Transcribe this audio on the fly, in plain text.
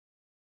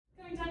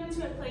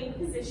into a plank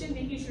position,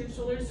 making sure your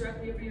shoulders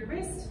directly over your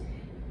wrist.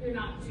 You're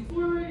not too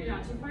forward, you're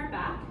not too far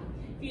back.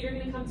 Feet are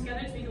gonna come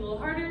together to make it a little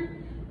harder,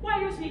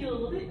 wider to make it a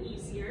little bit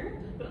easier.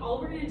 But all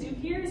we're gonna do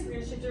here is we're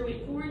gonna shift our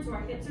weight forward so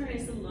our hips are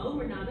nice and low.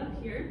 We're not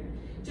up here.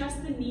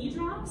 Just the knee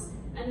drops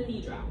and the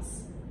knee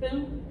drops.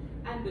 Boom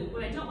and boom.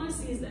 What I don't wanna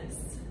see is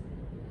this.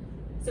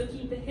 So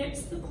keep the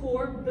hips, the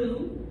core,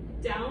 boom,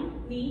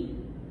 down, knee,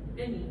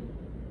 and knee.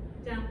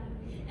 Down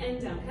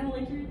and down, kind of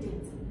like you're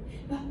dancing.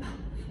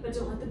 But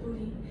don't let the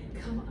booty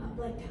come up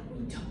like that.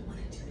 We don't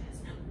want to do this.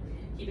 No.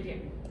 Keep it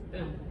here.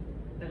 Boom.